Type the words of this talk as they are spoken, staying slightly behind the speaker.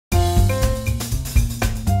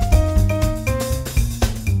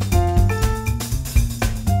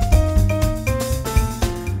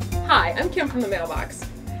from the Mailbox,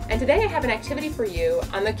 and today I have an activity for you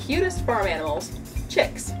on the cutest farm animals,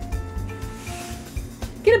 chicks.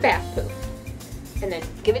 Get a bath poof, and then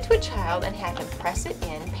give it to a child and have him press it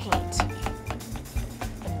in paint.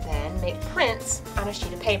 And then make prints on a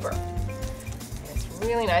sheet of paper. And it's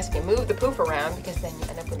really nice if you move the poof around because then you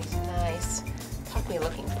end up with these nice, puffy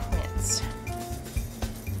looking prints.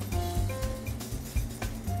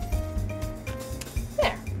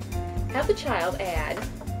 There. Have the child add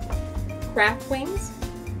craft wings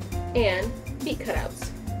and feet cutouts.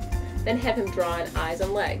 Then have him draw in eyes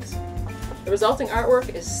and legs. The resulting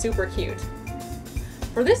artwork is super cute.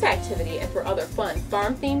 For this activity and for other fun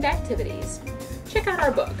farm-themed activities, check out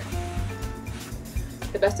our book,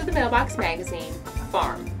 The Best of the Mailbox Magazine,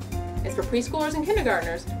 Farm. It's for preschoolers and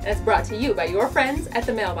kindergartners, and it's brought to you by your friends at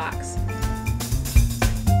the Mailbox.